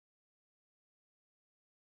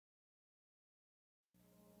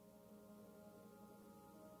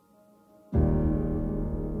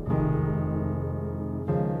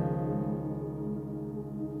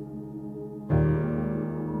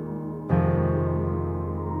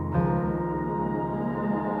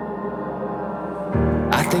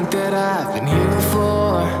think that I've been here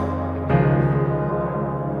before.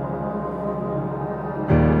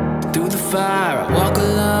 Through the fire, I walk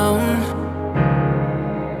alone.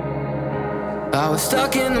 I was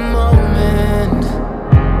stuck in the moment.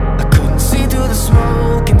 I couldn't see through the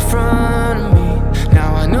smoke in front of me.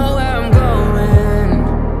 Now I know where I'm going,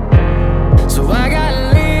 so I gotta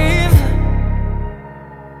leave.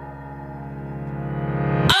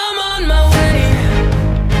 I'm on my way.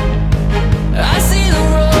 I see the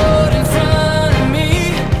road in front of me.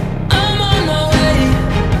 I'm on my way.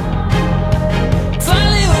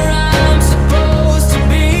 Finally where I'm supposed to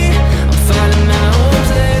be. I'm finding my own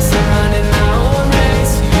place. I'm running my own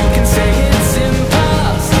race. You can say it's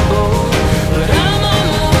impossible, but I'm on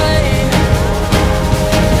my way.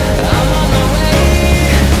 I'm on my way,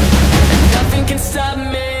 and nothing can stop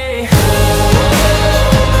me.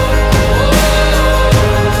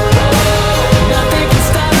 Nothing can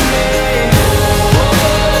stop me.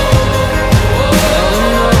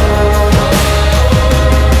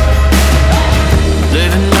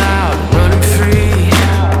 Living loud, running free.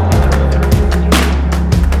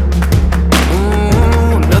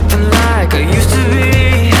 Ooh, nothing like I used to be.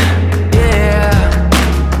 Yeah,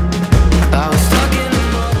 I was stuck in the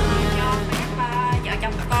moment. Cho vợ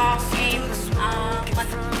chồng con em mình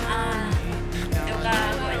được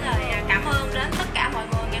gửi lời cảm ơn đến tất cả mọi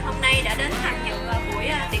người ngày hôm nay đã đến tham dự buổi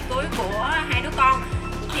tiệc cưới của hai đứa con.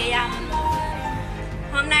 Thì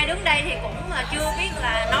hôm nay đứng đây thì cũng chưa biết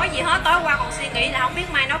là nói gì hết, tối qua còn suy nghĩ là không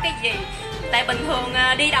biết mai nói cái gì, tại bình thường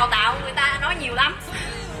đi đào tạo người ta nói nhiều lắm.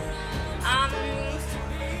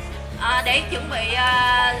 Để chuẩn bị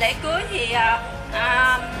lễ cưới thì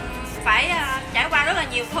phải trải qua rất là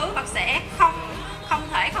nhiều thứ và sẽ không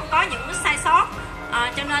thể không có những sai sót.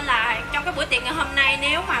 Cho nên là trong cái buổi tiệc ngày hôm nay,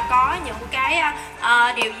 nếu mà có những cái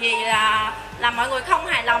điều gì là mọi người không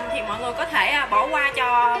hài lòng thì mọi người có thể bỏ qua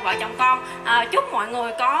cho vợ chồng con. Chúc mọi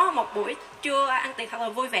người có một buổi trưa ăn tiệc thật là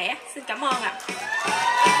vui vẻ. Xin cảm ơn ạ.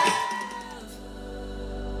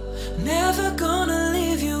 Never gonna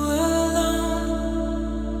leave you alone.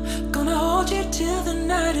 Gonna hold you till the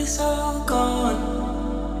night is all gone.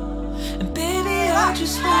 And baby, I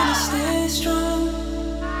just wanna stay strong.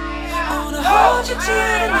 I wanna hold you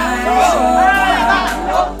till the night is all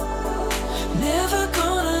gone. Never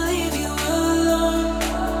gonna leave you alone.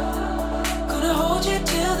 Gonna hold you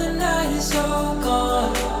till the night is all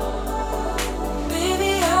gone.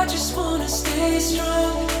 Baby, I just wanna stay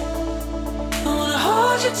strong. I wanna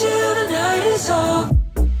hold you till the night is all.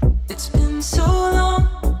 It's been so long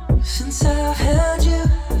since I've held you.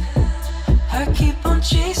 I keep on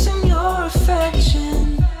chasing your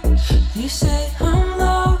affection. You say I'm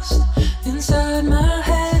lost inside my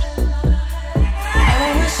head.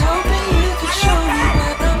 I was hoping you could show me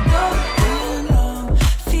where I'm going wrong.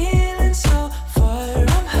 Feeling so far,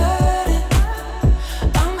 I'm hurting.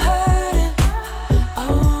 I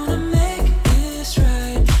wanna make this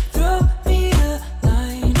right. Throw me the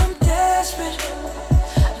line. I'm desperate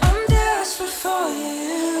for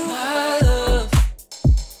you, my love.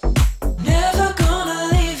 Never gonna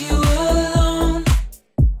leave you alone.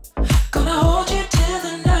 Gonna hold you till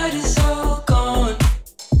the night is all gone.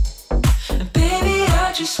 And baby,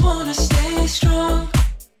 I just wanna stay strong.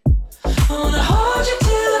 I wanna hold you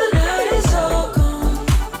till the night is all gone.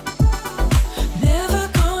 Never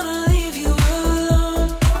gonna leave you alone.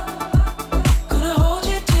 Gonna hold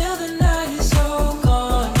you till the night is all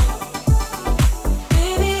gone.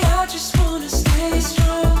 Baby, I just wanna stay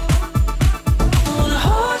strong. I wanna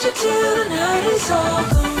hold you till the night is all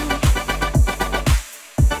gone.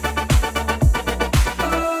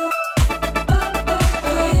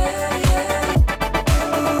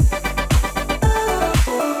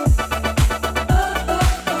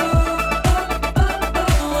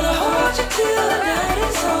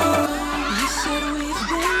 You said we've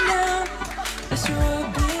been down this road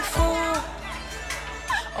before.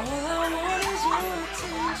 All I want is your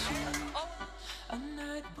attention.